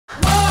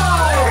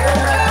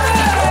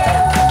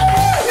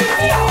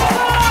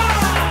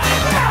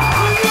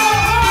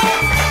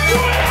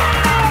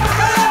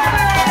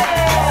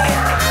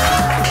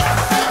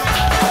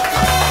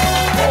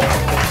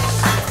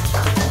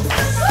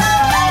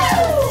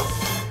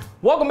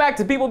Welcome back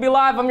to People Be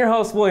Live. I'm your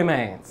host, William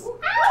Haynes.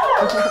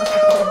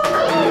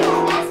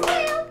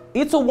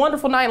 It's a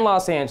wonderful night in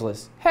Los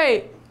Angeles.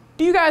 Hey,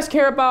 do you guys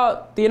care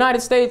about the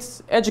United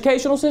States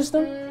educational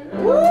system?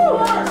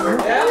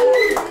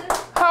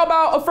 How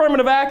about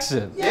affirmative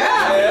action?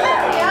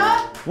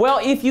 Yeah. Well,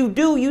 if you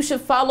do, you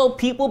should follow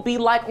People Be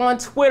Like on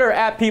Twitter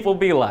at People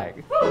Be Like.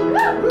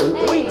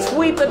 We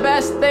tweet the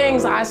best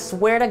things, I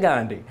swear to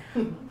Gandhi.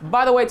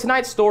 By the way,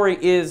 tonight's story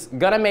is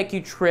gonna make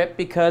you trip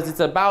because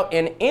it's about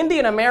an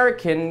Indian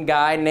American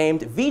guy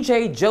named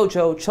Vijay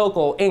Jojo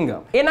Chokol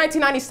Ingam. In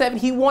 1997,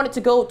 he wanted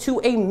to go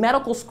to a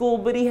medical school,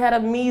 but he had a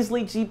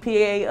measly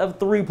GPA of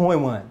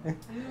 3.1.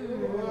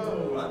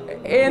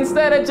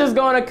 Instead of just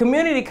going to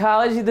community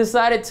college, he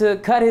decided to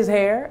cut his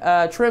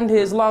hair, trimmed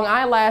his long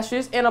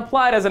eyelashes, and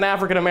applied as an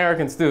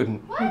African-American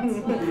student. What?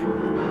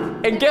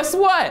 And guess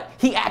what?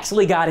 He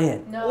actually got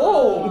in.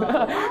 No.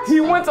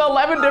 He went to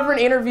 11 different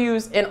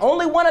interviews, and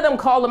only one of them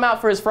called him out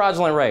for his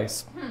fraudulent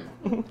race.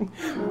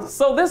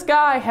 So this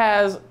guy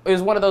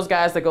is one of those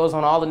guys that goes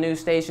on all the news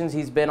stations.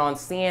 He's been on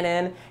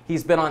CNN,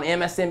 he's been on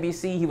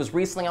MSNBC, he was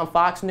recently on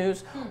Fox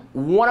News.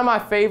 One of my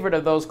favorite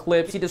of those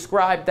clips, he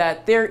described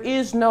that there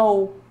is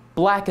no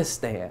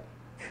Blackistan.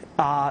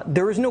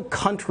 There is no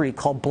country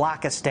called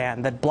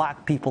Blackistan that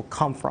black people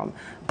come from.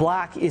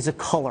 Black is a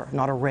color,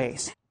 not a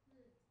race.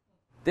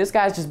 This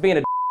guy's just being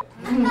a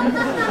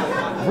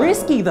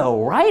risky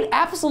though, right?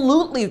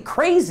 Absolutely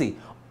crazy.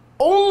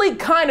 Only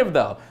kind of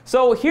though.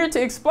 So here to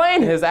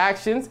explain his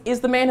actions is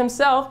the man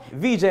himself,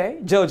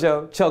 Vijay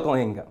Jojo Chokol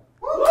Ingam.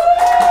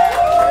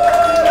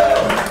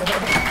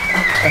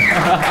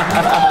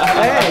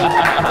 Hey.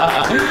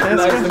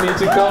 Nice to meet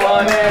you. Come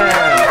on in.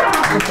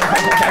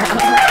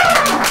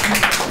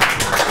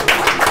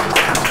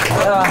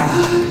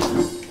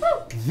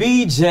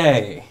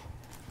 Vijay.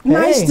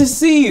 Nice to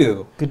see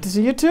you. Good to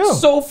see you too.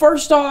 So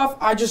first off,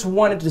 I just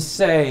wanted to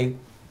say,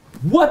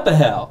 what the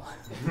hell?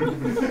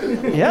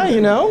 Yeah, you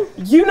know.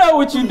 You know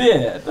what you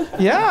did.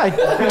 Yeah, I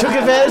took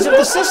advantage of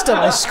the system.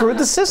 I screwed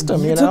the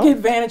system, you know. Took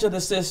advantage of the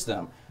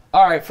system.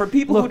 All right, for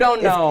people who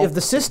don't know. If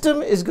the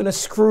system is going to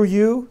screw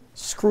you,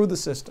 screw the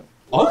system.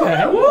 Okay.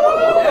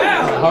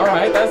 Yeah. All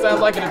right, that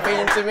sounds like an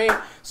opinion to me.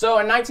 So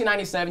in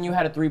 1997, you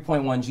had a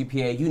 3.1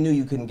 GPA. You knew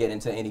you couldn't get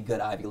into any good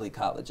Ivy League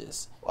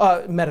colleges.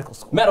 Medical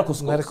school. Medical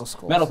school. Medical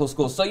school. Medical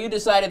school. So you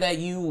decided that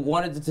you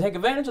wanted to take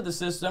advantage of the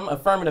system,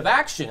 affirmative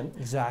action.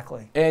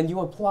 Exactly. And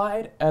you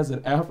applied as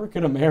an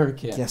African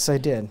American. Yes, I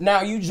did.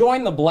 Now, you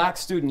joined the Black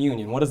Student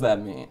Union. What does that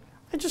mean?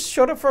 I just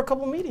showed up for a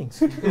couple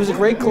meetings. It was a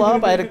great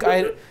club. I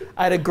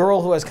had a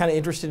girl who I was kind of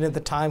interested in at the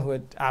time who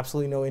had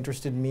absolutely no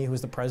interest in me, who was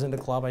the president of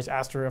the club. I just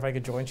asked her if I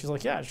could join. She's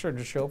like, yeah, sure,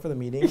 just show up for the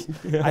meetings.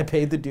 Yeah. I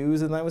paid the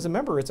dues and I was a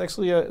member. It's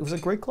actually it was a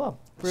great club.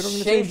 Great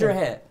organization. Shaved your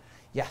head.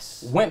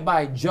 Yes. Went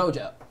by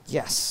Jojo.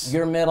 Yes.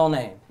 Your middle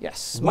name.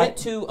 Yes. Went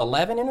to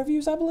 11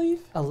 interviews, I believe?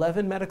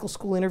 11 medical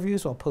school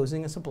interviews while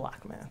posing as a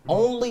black man.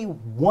 Only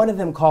one of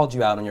them called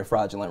you out on your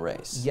fraudulent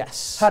race.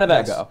 Yes. How did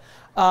that go?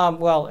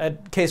 Well,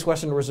 at Case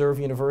Western Reserve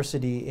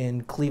University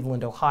in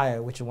Cleveland,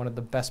 Ohio, which is one of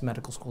the best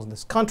medical schools in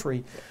this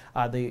country,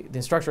 the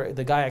instructor,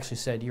 the guy actually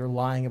said, you're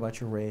lying about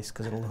your race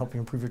because it'll help you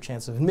improve your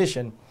chance of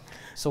admission.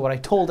 So what I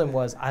told him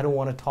was, I don't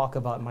want to talk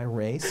about my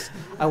race.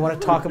 I want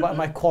to talk about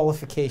my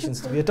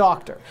qualifications to be a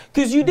doctor.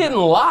 Because you didn't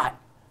lie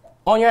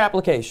on your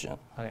application.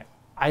 Okay.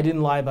 I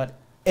didn't lie about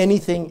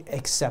anything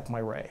except my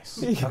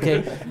race.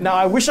 Okay. Now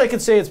I wish I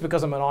could say it's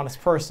because I'm an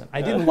honest person.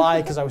 I didn't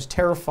lie because I was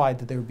terrified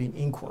that there would be an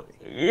inquiry.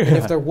 Yeah. And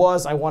if there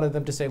was, I wanted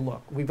them to say,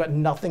 look, we've got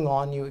nothing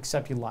on you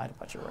except you lied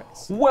about your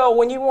race. Well,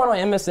 when you went on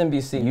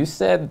MSNBC, you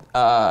said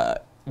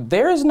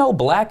there is no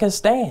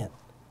Blackistan.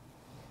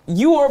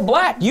 You are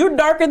black. You're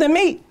darker than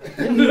me.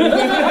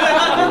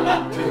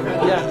 Yeah.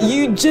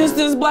 You just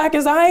as black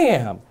as I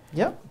am.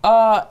 Yep.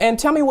 And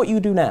tell me what you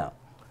do now.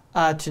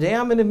 Today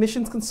I'm an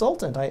admissions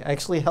consultant. I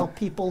actually help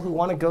people who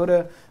want to go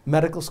to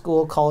medical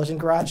school, college, and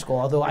grad school,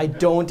 although I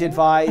don't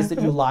advise that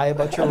you lie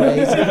about your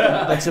race.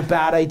 That's a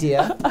bad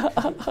idea.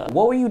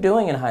 What were you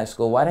doing in high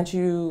school? Why didn't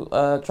you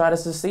try to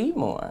succeed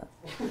more?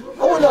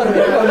 Oh, no.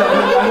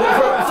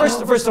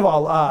 First of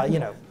all, you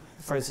know,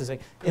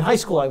 in high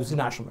school I was a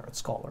National Merit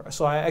Scholar,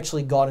 so I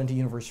actually got into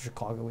University of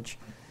Chicago, which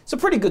is a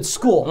pretty good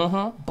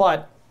school,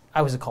 but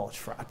I was a college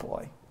frat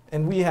boy.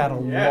 And we had a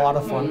lot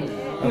of fun.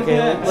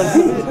 Okay,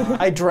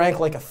 I drank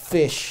like a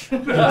fish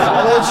in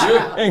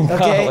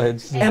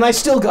college. And I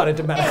still got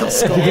into medical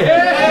school.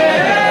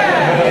 I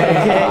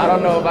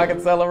don't know if I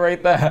can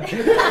celebrate that.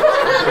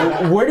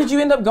 Where did you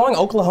end up going?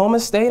 Oklahoma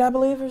State, I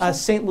believe?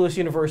 St. Louis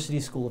University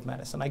School of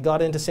Medicine. I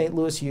got into St.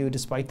 Louis U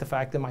despite the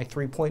fact that my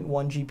 3.1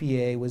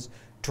 GPA was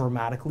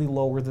dramatically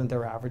lower than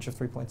their average of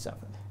 3.7.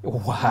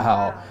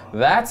 Wow,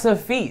 that's a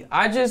feat.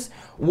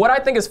 What I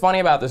think is funny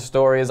about this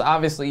story is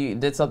obviously you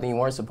did something you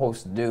weren't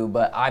supposed to do,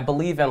 but I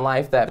believe in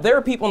life that there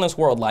are people in this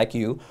world like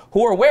you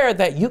who are aware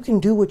that you can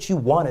do what you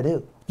want to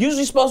do. You're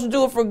usually supposed to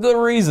do it for a good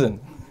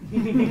reason.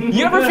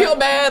 You ever feel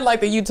bad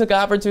like that you took an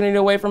opportunity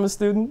away from a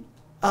student?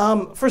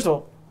 First of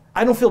all,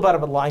 I don't feel bad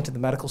about lying to the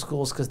medical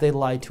schools because they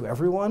lie to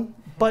everyone,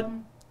 but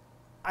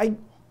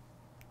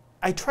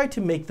I tried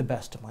to make the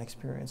best of my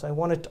experience.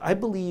 I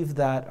believe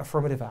that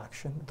affirmative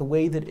action, the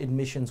way that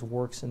admissions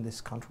works in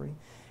this country,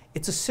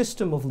 it's a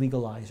system of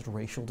legalized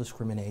racial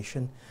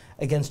discrimination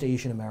against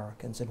Asian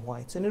Americans and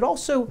whites. And it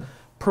also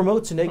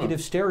promotes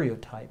negative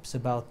stereotypes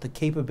about the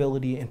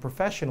capability and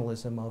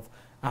professionalism of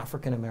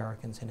African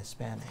Americans and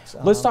Hispanics.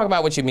 Let's talk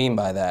about what you mean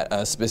by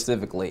that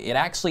specifically. It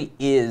actually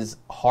is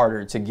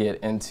harder to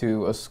get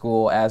into a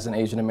school as an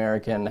Asian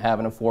American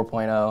having a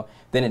 4.0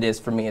 than it is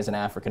for me as an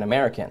African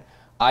American.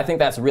 I think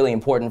that's really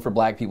important for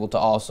black people to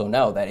also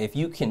know that if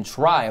you can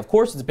try, of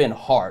course it's been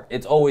hard,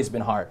 it's always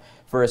been hard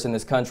for us in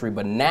this country,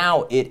 but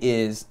now it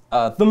is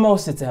the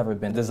most it's ever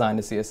been designed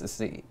to see us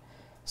succeed.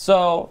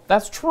 So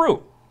that's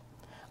true.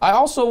 I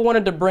also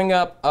wanted to bring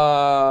up,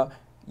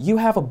 you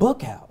have a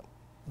book out.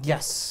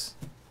 Yes.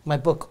 My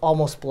book,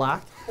 Almost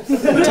Black.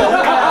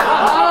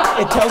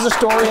 It tells a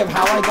story of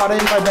how I got in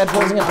by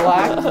bedposing at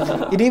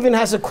Black. It even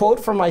has a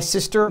quote from my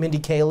sister, Mindy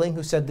Kaling,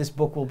 who said this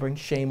book will bring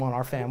shame on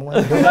our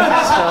family.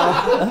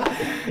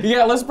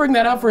 Yeah, let's bring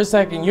that up for a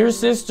second. Your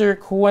sister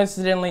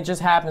coincidentally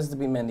just happens to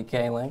be Mindy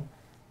Kaling.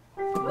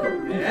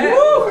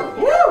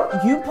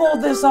 Yeah. You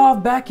pulled this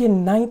off back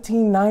in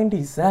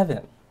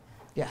 1997.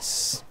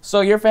 Yes.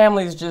 So your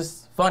family is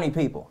just funny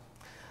people.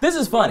 This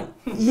is funny.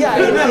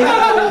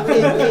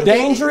 Yeah.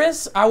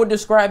 Dangerous, I would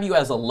describe you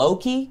as a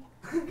Loki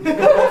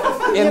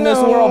in this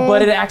world,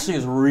 but it actually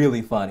is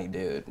really funny,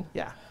 dude.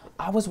 Yeah.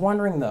 I was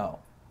wondering though,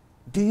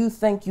 do you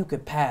think you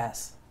could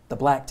pass the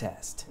Black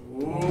test?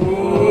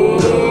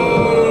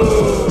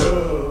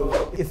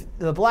 If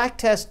the Black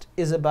test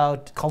is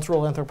about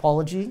cultural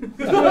anthropology, things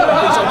like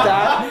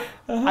that,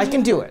 I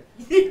can do it.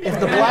 If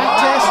the Black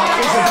test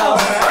is about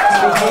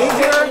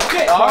behavior,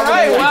 all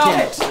right, well,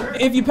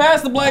 if you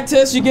pass the Black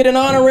test, you get an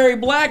honorary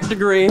Black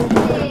degree.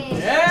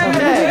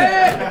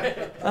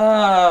 Okay.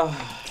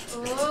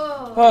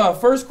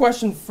 First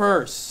question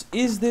first.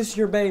 Is this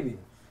your baby?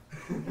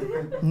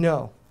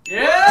 No.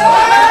 Yeah!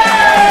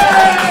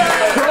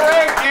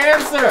 Correct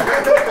answer.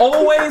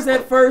 Always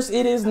at first,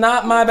 it is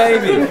not my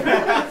baby.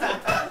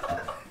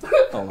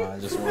 Hold on, I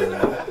just wanted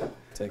to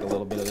take a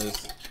little bit of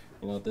this.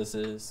 You know what this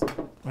is?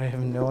 I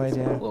have no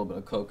idea. A little bit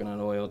of coconut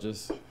oil,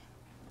 just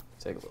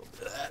take a little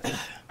bit of that.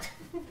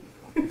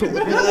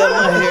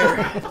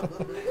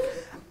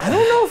 I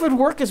don't know if it'd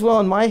work as well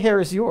in my hair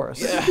as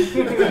yours. Yeah.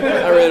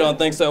 I really don't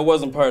think so. It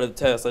wasn't part of the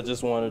test. I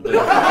just wanted to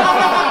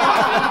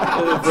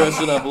brush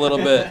it up a little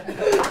bit.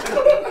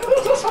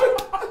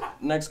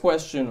 Next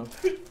question.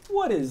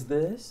 What is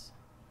this?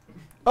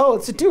 Oh,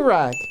 it's a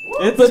do-rag.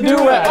 It's a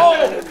do-rag. Oh,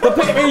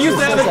 it used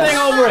to have a thing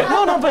over it.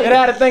 No, but it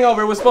had a thing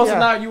over it. It was supposed to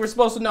know. You were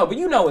supposed to know, but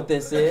you know what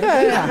this is.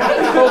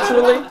 Yeah.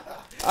 Culturally.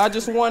 I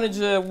just wanted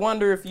to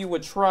wonder if you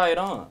would try it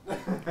on.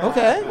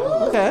 Okay.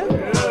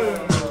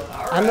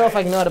 I don't know if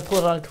I know how to put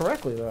it on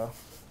correctly, though.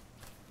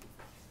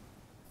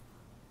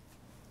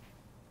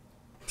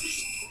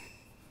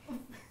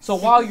 So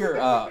while you're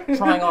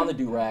trying on the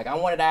do-rag, I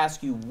wanted to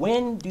ask you,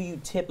 when do you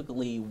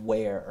typically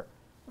wear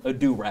a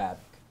do-rag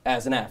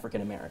as an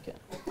African American?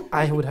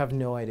 I would have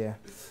no idea.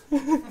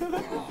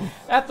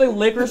 At the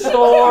liquor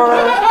store,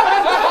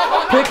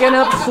 picking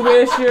up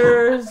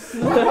Swishers,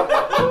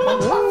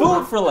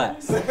 food for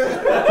less.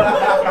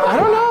 I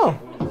don't know.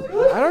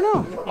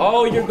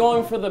 Oh, you're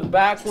going for the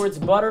backwards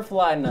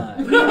butterfly knot.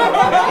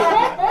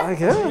 I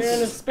guess. You're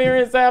an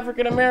experienced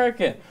African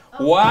American.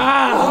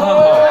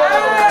 Wow.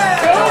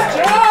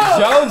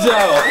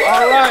 JoJo.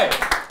 All right.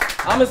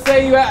 I'm going to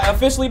say you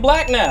officially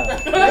Black now.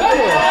 Thank you.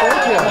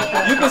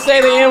 You can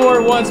say the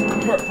N-word once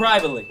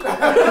privately.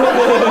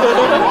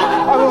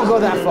 I won't go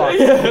that far.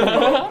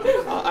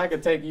 I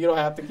can take it. You don't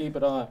have to keep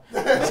it on.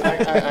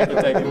 I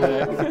can take it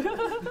back.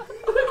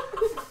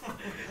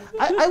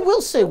 I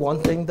will say one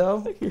thing,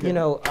 though. You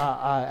know,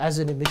 as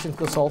an admissions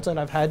consultant,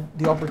 I've had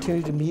the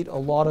opportunity to meet a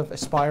lot of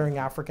aspiring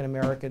African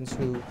Americans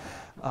who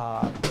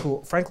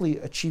frankly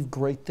achieve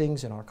great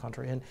things in our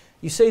country. And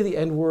you say the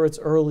N-words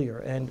earlier,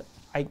 and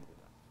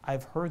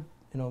I've heard,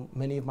 you know,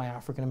 many of my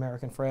African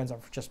American friends.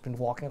 I've just been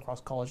walking across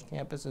college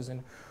campuses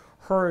and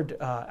heard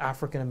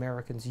African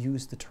Americans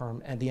use the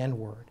term and the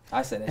N-word.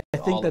 I said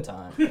it all the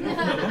time.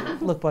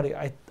 Look, buddy,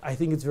 I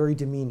think it's very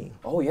demeaning.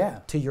 Oh yeah.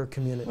 To your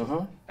community.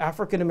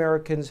 African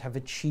Americans have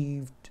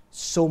achieved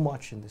so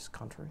much in this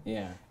country.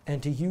 Yeah.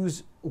 And to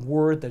use a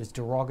word that is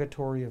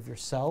derogatory of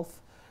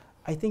yourself,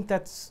 I think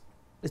it's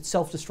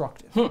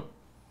self-destructive.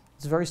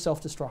 It's very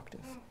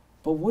self-destructive.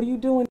 But what are you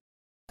doing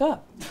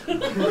up?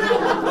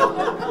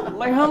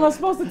 Like, how am I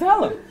supposed to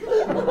tell him?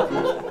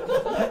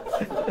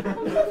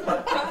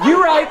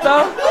 You right,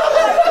 though.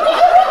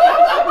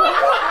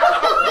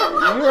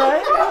 You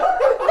right.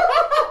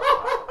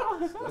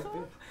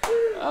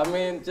 I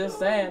mean, just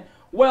saying.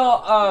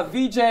 Well,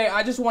 VJ,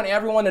 I just want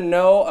everyone to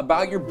know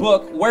about your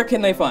book. Where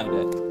can they find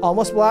it?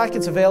 Almost Black.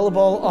 It's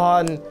available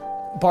on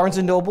Barnes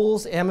 &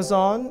 Nobles,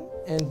 Amazon,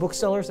 and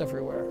booksellers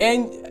everywhere.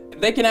 And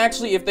they can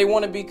actually, if they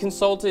want to be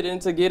consulted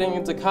into getting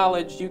into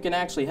college, you can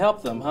actually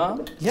help them, huh?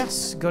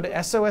 Yes. Go to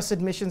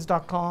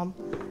sosadmissions.com.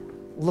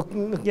 look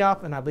me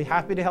up, and I'll be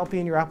happy to help you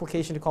in your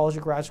application to college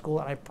or grad school.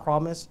 And I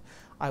promise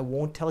I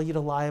won't tell you to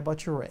lie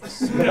about your race.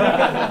 Thank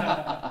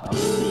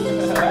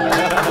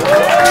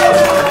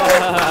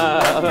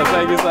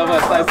you so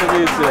much. Nice to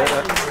meet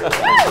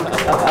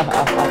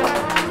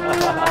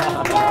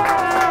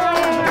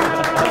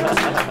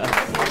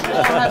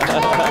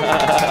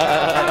you.